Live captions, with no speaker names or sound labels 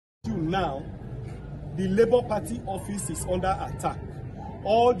now, the Labour Party office is under attack.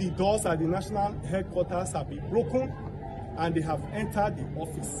 All the doors at the national headquarters have been broken and they have entered the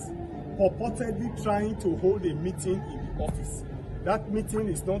office, purportedly trying to hold a meeting in the office. That meeting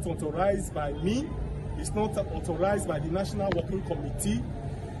is not authorized by me, it's not authorized by the National Working Committee.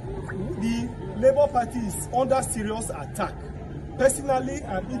 The Labour Party is under serious attack. Personally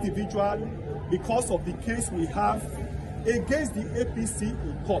and individually, because of the case we have against the APC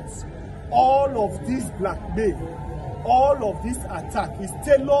in courts, all of this blackmail, all of this attack is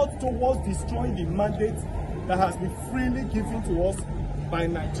tailored towards destroying the mandate that has been freely given to us by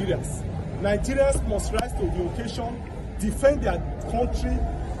Nigerians. Nigerians must rise to the occasion, defend their country,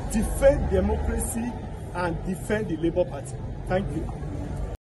 defend democracy, and defend the Labour Party. Thank you.